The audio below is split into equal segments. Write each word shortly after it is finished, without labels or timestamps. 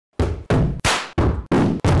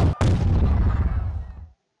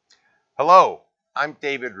Hello, I'm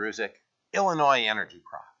David Ruzick, Illinois Energy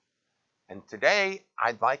Prof. And today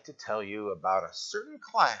I'd like to tell you about a certain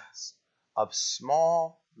class of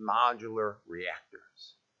small modular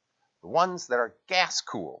reactors, the ones that are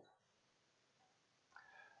gas-cooled.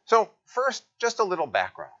 So first, just a little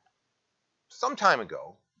background. Some time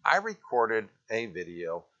ago, I recorded a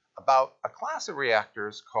video about a class of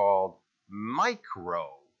reactors called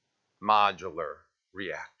micro modular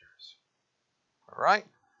reactors. All right?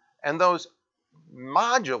 And those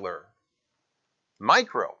modular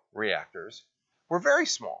micro reactors were very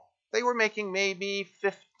small. They were making maybe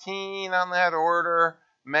 15 on that order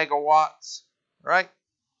megawatts, right?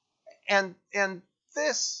 And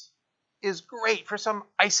this is great for some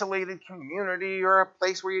isolated community or a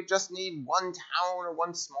place where you just need one town or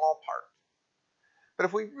one small part. But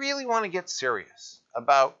if we really want to get serious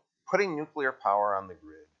about putting nuclear power on the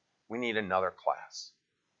grid, we need another class.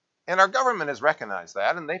 And our government has recognized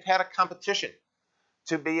that, and they've had a competition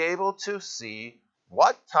to be able to see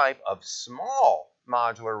what type of small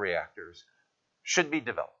modular reactors should be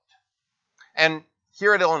developed. And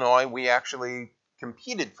here at Illinois, we actually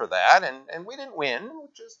competed for that, and we didn't win,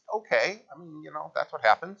 which is okay. I mean, that's what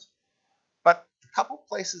happens. But a couple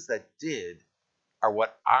places that did are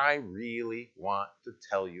what I really want to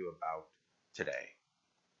tell you about today.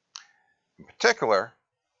 In particular,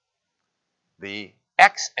 the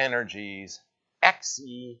X Energy's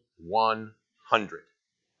XE100.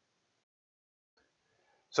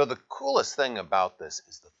 So the coolest thing about this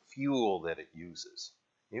is the fuel that it uses.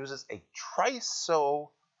 It uses a triso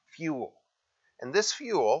fuel. And this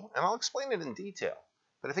fuel, and I'll explain it in detail,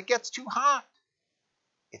 but if it gets too hot,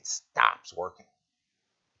 it stops working.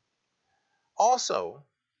 Also,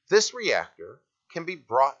 this reactor can be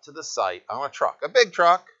brought to the site on a truck, a big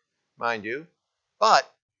truck, mind you,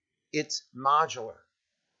 but it's modular.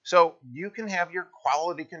 So you can have your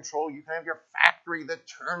quality control, you can have your factory that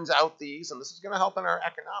turns out these, and this is going to help in our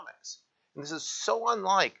economics. And this is so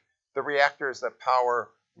unlike the reactors that power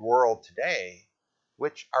the world today,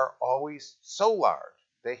 which are always so large,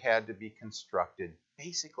 they had to be constructed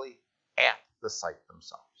basically at the site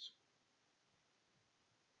themselves.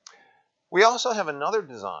 We also have another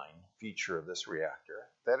design feature of this reactor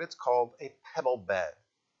that it's called a pebble bed.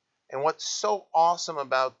 And what's so awesome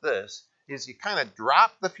about this is you kind of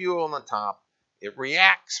drop the fuel on the top, it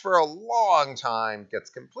reacts for a long time, gets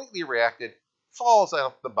completely reacted, falls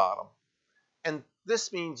out the bottom. And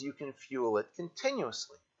this means you can fuel it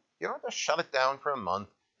continuously. You don't have to shut it down for a month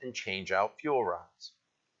and change out fuel rods.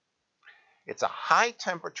 It's a high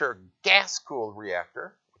temperature gas-cooled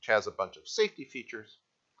reactor, which has a bunch of safety features.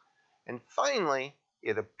 And finally,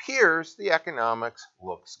 it appears the economics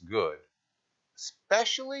looks good,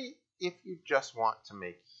 especially if you just want to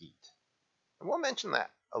make heat. And we'll mention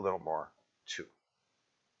that a little more too.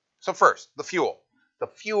 So first, the fuel. The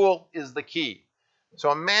fuel is the key.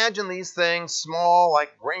 So imagine these things small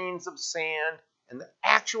like grains of sand, and the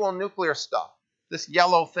actual nuclear stuff, this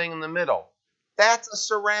yellow thing in the middle, that's a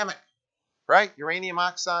ceramic, right? Uranium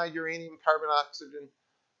oxide, uranium carbon oxygen.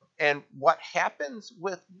 And what happens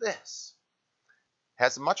with this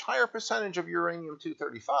has a much higher percentage of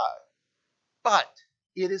uranium-235, but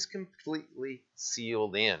it is completely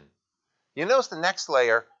sealed in. You notice the next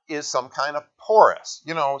layer is some kind of porous,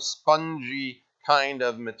 spongy kind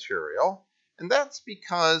of material. And that's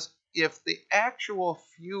because if the actual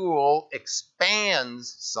fuel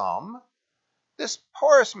expands some, this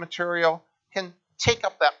porous material can take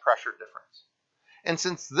up that pressure difference. And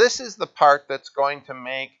since this is the part that's going to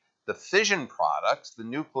make the fission products, the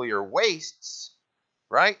nuclear wastes,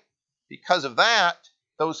 right? Because of that,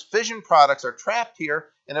 those fission products are trapped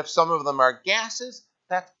here, and if some of them are gases,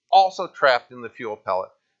 that's also trapped in the fuel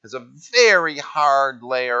pellet. There's a very hard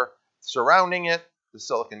layer surrounding it, the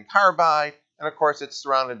silicon carbide, and of course it's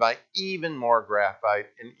surrounded by even more graphite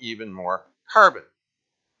and even more carbon.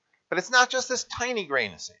 But it's not just this tiny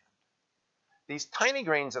grain of sand. These tiny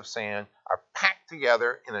grains of sand are packed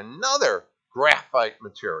together in another graphite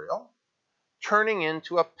material, turning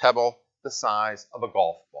into a pebble the size of a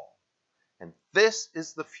golf ball. And this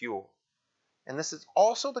is the fuel. And this is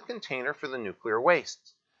also the container for the nuclear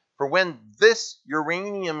wastes. For when this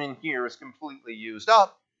uranium in here is completely used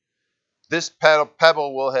up, this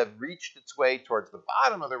pebble will have reached its way towards the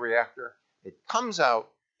bottom of the reactor. It comes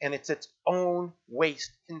out, and it's its own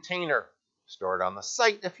waste container. Store it on the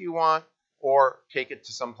site if you want, or take it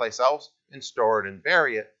to someplace else and store it and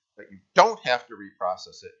bury it. But you don't have to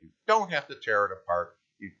reprocess it. You don't have to tear it apart.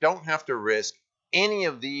 You don't have to risk any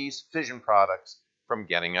of these fission products from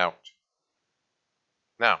getting out.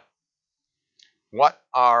 Now, what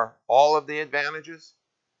are all of the advantages?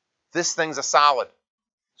 This thing's a solid.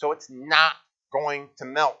 So it's not going to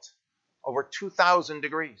melt over 2,000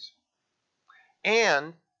 degrees.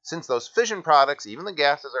 And since those fission products, even the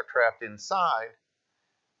gases, are trapped inside,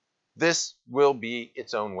 this will be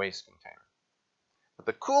its own waste container. But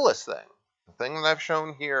the coolest thing, the thing that I've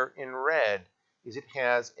shown here in red, is it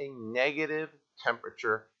has a negative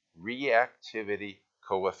temperature reactivity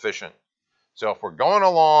coefficient. So if we're going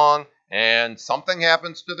along and something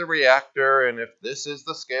happens to the reactor, and if this is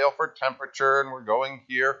the scale for temperature and we're going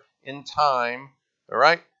here in time, all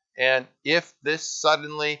right, and if this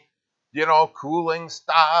suddenly, cooling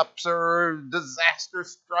stops or disaster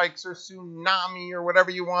strikes or tsunami or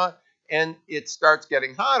whatever you want, and it starts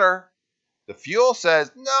getting hotter, the fuel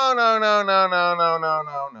says, no, no, no, no, no, no, no,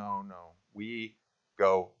 no, no, no. We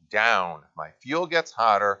go down. My fuel gets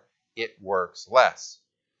hotter. It works less.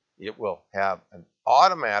 It will have an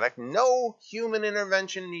automatic, no human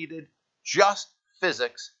intervention needed, just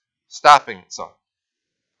physics stopping itself.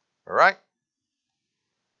 All right?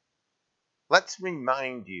 Let's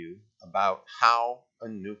remind you about how a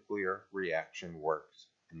nuclear reaction works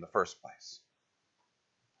in the first place.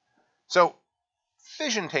 So,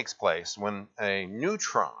 fission takes place when a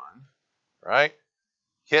neutron, right,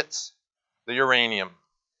 hits the uranium.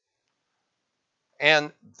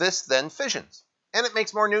 And this then fissions, and it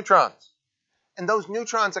makes more neutrons. And those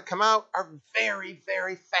neutrons that come out are very,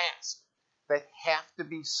 very fast. They have to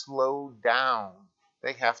be slowed down.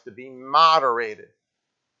 They have to be moderated.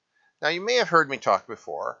 Now, you may have heard me talk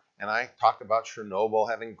before, and I talked about Chernobyl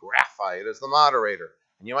having graphite as the moderator.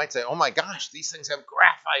 And you might say, oh my gosh, these things have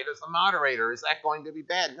graphite as the moderator. Is that going to be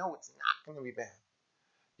bad? No, it's not going to be bad.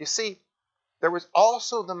 You see, there was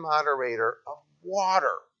also the moderator of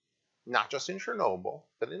water, not just in Chernobyl,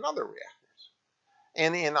 but in other reactors.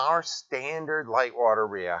 And in our standard light water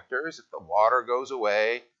reactors, if the water goes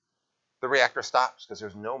away, the reactor stops because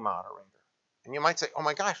there's no moderator. And you might say, oh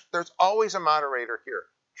my gosh, there's always a moderator here.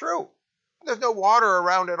 True. There's no water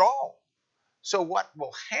around at all. So what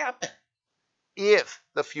will happen if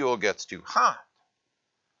the fuel gets too hot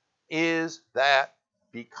is that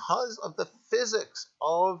because of the physics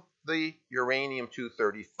of the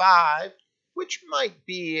uranium-235, which might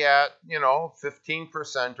be at,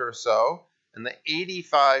 15% or so, and the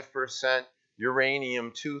 85%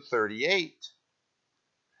 uranium-238,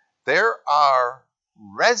 there are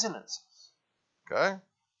resonances, okay?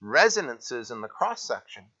 Resonances in the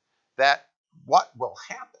cross-section that what will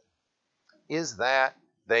happen is that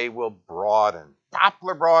they will broaden,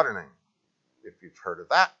 Doppler broadening, if you've heard of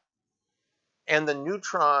that. And the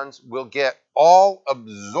neutrons will get all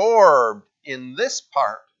absorbed in this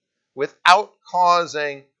part without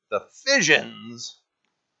causing the fissions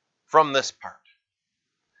from this part.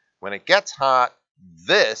 When it gets hot,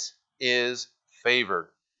 this is favored.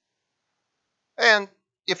 And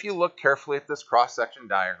if you look carefully at this cross-section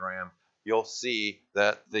diagram, you'll see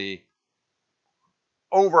that the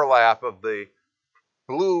overlap of the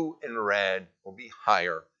blue and red will be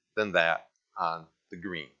higher than that on the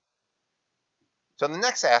green. So the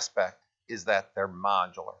next aspect is that they're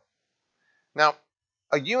modular. Now,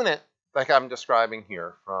 a unit like I'm describing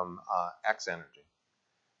here from X Energy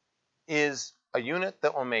is a unit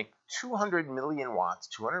that will make 200 million watts,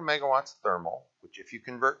 200 megawatts thermal, which if you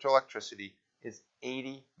convert to electricity is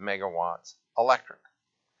 80 megawatts electric.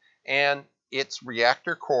 And its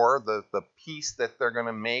reactor core, the piece that they're going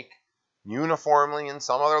to make uniformly in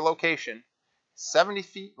some other location, 70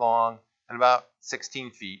 feet long and about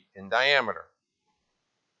 16 feet in diameter.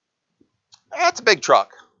 That's a big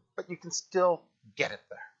truck, but you can still get it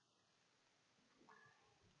there.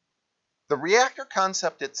 The reactor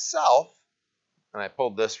concept itself, and I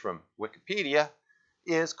pulled this from Wikipedia,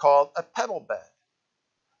 is called a pebble bed.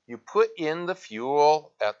 You put in the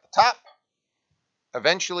fuel at the top.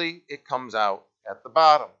 Eventually, it comes out at the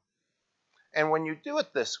bottom. And when you do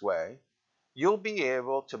it this way, you'll be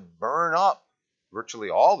able to burn up virtually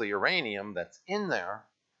all the uranium that's in there.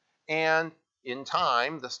 And in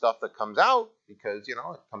time, the stuff that comes out, because, it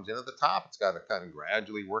comes in at the top, it's got to kind of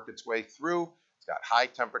gradually work its way through. It's got high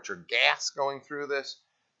temperature gas going through this.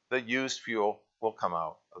 The used fuel will come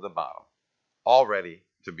out of the bottom, all ready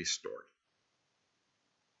to be stored.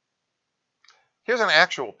 Here's an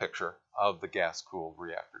actual picture of the gas-cooled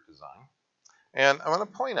reactor design. And I want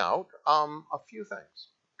to point out a few things,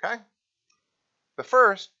 okay? The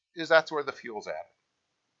first is that's where the fuel's added.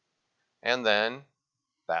 And then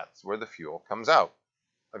that's where the fuel comes out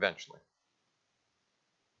eventually.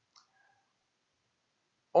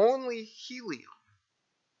 Only helium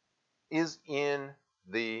is in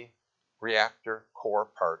the reactor core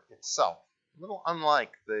part itself, a little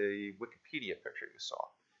unlike the Wikipedia picture you saw.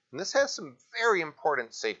 And this has some very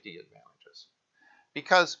important safety advantages.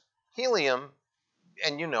 Because helium,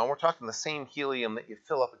 and we're talking the same helium that you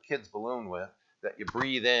fill up a kid's balloon with, that you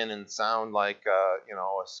breathe in and sound like,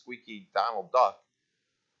 a squeaky Donald Duck.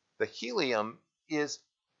 The helium is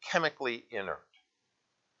chemically inert.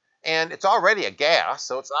 And it's already a gas,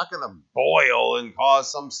 so it's not going to boil and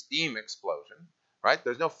cause some steam explosion, right?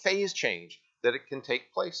 There's no phase change that it can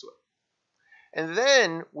take place with. And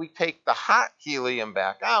then we take the hot helium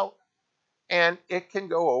back out, and it can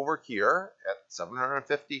go over here at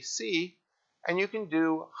 750 C, and you can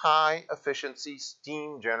do high efficiency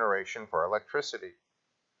steam generation for electricity.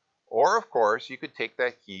 Or, of course, you could take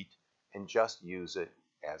that heat and just use it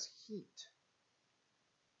as heat.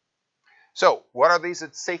 So, what are these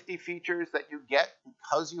safety features that you get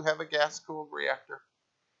because you have a gas-cooled reactor?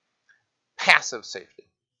 Passive safety.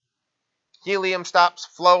 Helium stops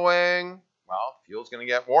flowing. Well, fuel's going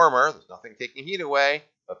to get warmer. There's nothing taking heat away.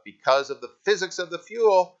 But because of the physics of the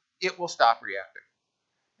fuel, it will stop reacting.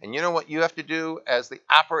 And you know what you have to do as the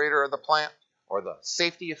operator of the plant or the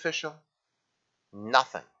safety official?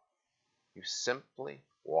 Nothing. You simply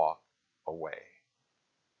walk away.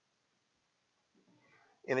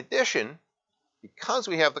 In addition, because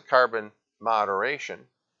we have the carbon moderation,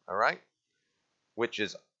 all right, which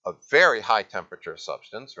is a very high temperature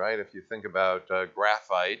substance, right? If you think about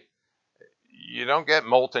graphite, you don't get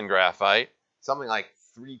molten graphite. Something like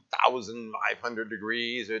 3,500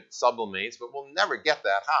 degrees, it sublimates, but we'll never get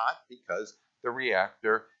that hot because the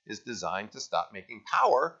reactor is designed to stop making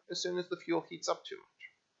power as soon as the fuel heats up too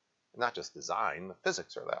much. Not just design, the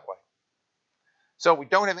physics are that way. So we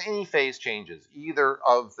don't have any phase changes, either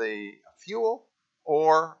of the fuel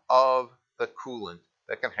or of the coolant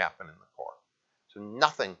that can happen in the core. So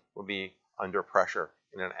nothing will be under pressure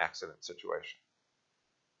in an accident situation.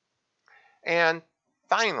 And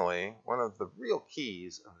finally, one of the real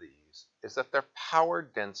keys of these is that their power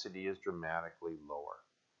density is dramatically lower.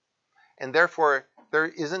 And therefore, there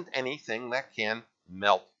isn't anything that can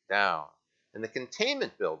melt down. And the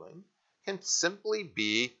containment building can simply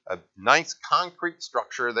be a nice concrete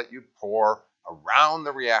structure that you pour around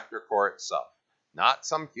the reactor core itself. Not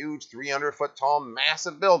some huge 300-foot tall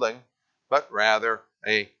massive building, but rather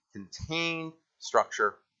a contained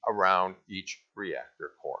structure around each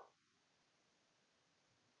reactor core.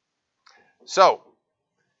 So,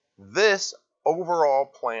 this overall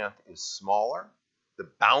plant is smaller. The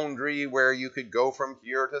boundary where you could go from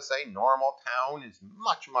here to, say, normal town is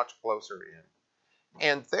much, much closer in.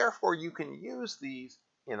 And therefore, you can use these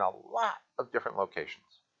in a lot of different locations.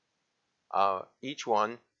 Each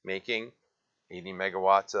one making 80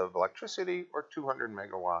 megawatts of electricity or 200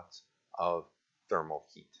 megawatts of thermal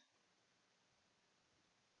heat.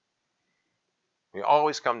 We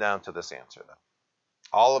always come down to this answer, though.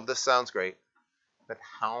 All of this sounds great, but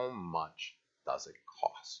how much does it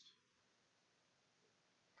cost?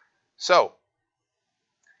 So,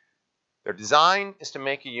 their design is to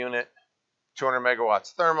make a unit 200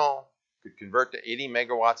 megawatts thermal, could convert to 80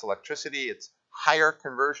 megawatts electricity. It's higher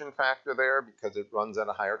conversion factor there because it runs at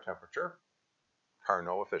a higher temperature.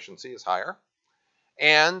 Carnot efficiency is higher.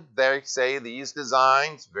 And they say these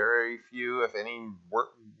designs, very few, if any,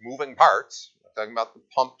 moving parts. I'm not talking about the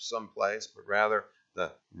pump someplace, but rather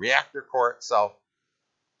the reactor core itself,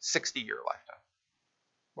 60-year lifetime.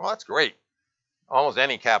 Well, that's great. Almost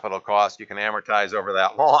any capital cost you can amortize over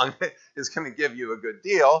that long is going to give you a good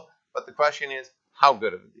deal. But the question is, how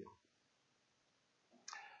good of a deal?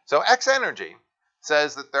 So X-Energy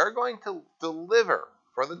says that they're going to deliver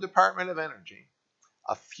for the Department of Energy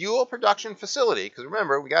a fuel production facility, because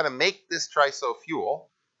remember, we got to make this TRISO fuel.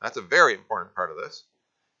 That's a very important part of this.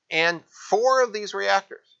 And 4 of these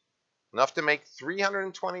reactors, enough to make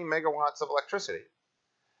 320 megawatts of electricity.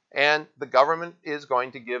 And the government is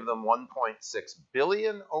going to give them $1.6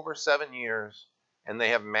 billion over 7 years, and they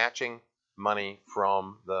have matching money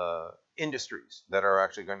from the industries that are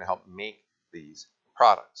actually going to help make these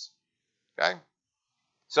products. Okay?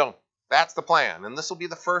 So that's the plan. And this will be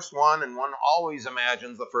the first one, and one always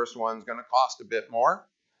imagines the first one's going to cost a bit more.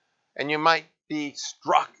 And you might be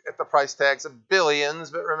struck at the price tags of billions,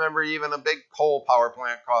 but remember, even a big coal power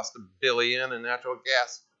plant costs $1 billion, and natural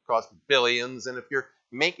gas costs billions. And if you're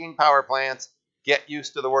making power plants, get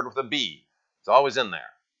used to the word with a B. It's always in there.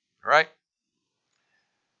 All right?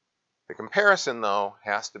 The comparison, though,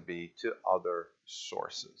 has to be to other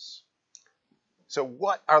sources. So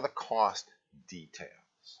what are the cost details?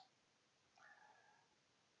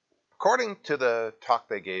 According to the talk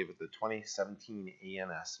they gave at the 2017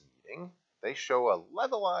 ENS meeting, they show a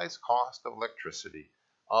levelized cost of electricity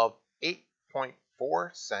of 8.4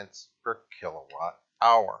 cents per kilowatt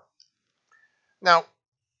hour. Now,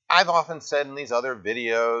 I've often said in these other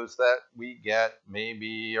videos that we get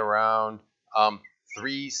maybe around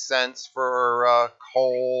 3 cents for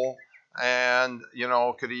coal, and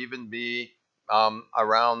could even be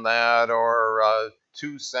around that, or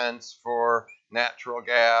 2 cents for natural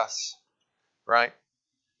gas, right?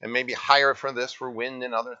 And maybe higher for this for wind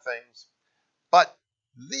and other things. But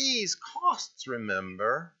these costs,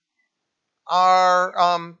 remember,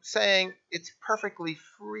 are saying it's perfectly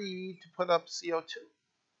free to put up CO2.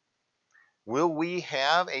 Will we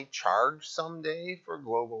have a charge someday for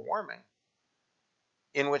global warming?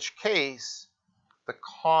 In which case, the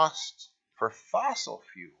cost for fossil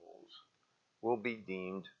fuels will be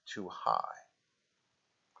deemed too high.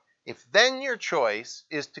 If then your choice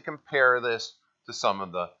is to compare this to some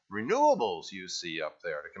of the renewables you see up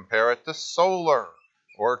there, to compare it to solar,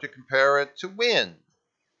 or to compare it to wind,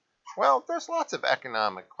 well, there's lots of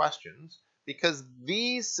economic questions, because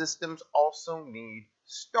these systems also need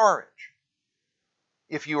storage.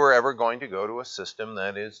 If you are ever going to go to a system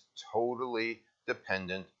that is totally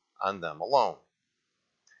dependent on them alone.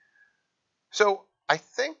 So I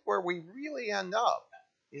think where we really end up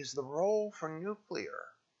is the role for nuclear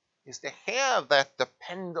is to have that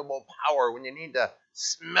dependable power when you need to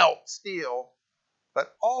smelt steel,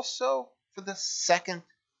 but also for the second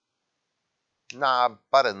knob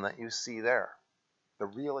button that you see there, the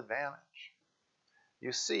real advantage.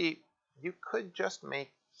 You see, you could just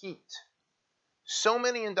make heat. So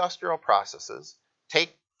many industrial processes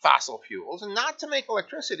take fossil fuels, and not to make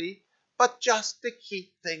electricity, but just to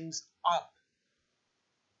keep things up.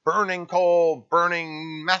 Burning coal,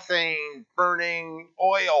 burning methane, burning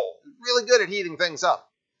oil, really good at heating things up.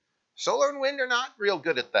 Solar and wind are not real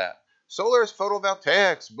good at that. Solar is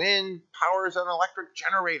photovoltaics, wind powers an electric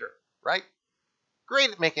generator, right? Great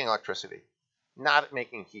at making electricity, not at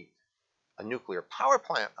making heat. A nuclear power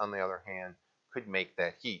plant, on the other hand, could make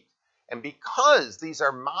that heat. And because these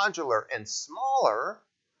are modular and smaller,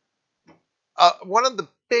 one of the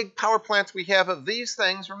big power plants we have of these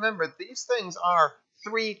things, remember, these things are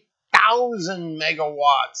 3,000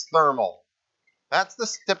 megawatts thermal. That's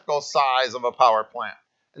the typical size of a power plant.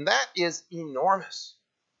 And that is enormous.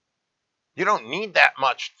 You don't need that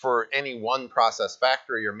much for any one process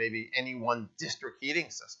factory or maybe any one district heating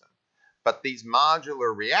system. But these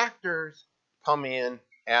modular reactors come in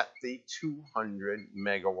at the 200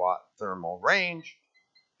 megawatt thermal range.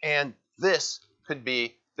 And this could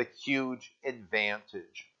be the huge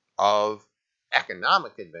advantage of,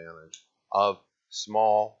 economic advantage of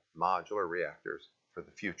small modular reactors for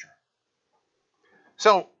the future.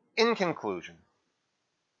 So, in conclusion,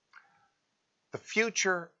 the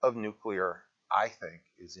future of nuclear, I think,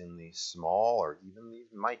 is in these small or even these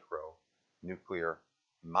micro nuclear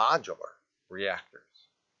modular reactors.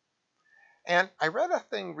 And I read a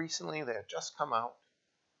thing recently that had just come out.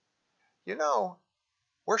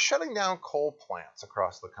 We're shutting down coal plants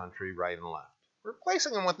across the country right and left. We're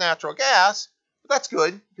replacing them with natural gas, but that's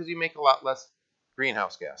good because you make a lot less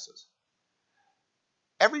greenhouse gases.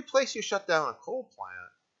 Every place you shut down a coal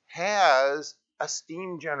plant has a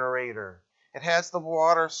steam generator. It has the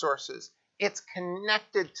water sources. It's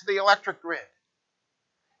connected to the electric grid.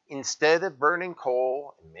 Instead of burning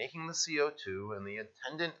coal and making the CO2 and the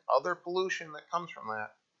attendant other pollution that comes from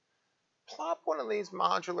that, plop one of these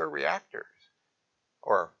modular reactors,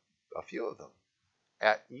 or a few of them,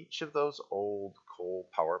 at each of those old coal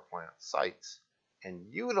power plant sites and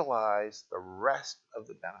utilize the rest of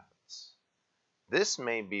the benefits. This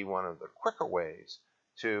may be one of the quicker ways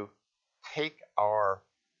to take our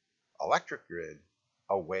electric grid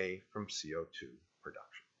away from CO2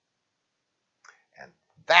 production. And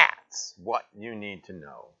that's what you need to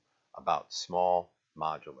know about small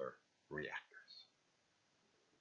modular reactors.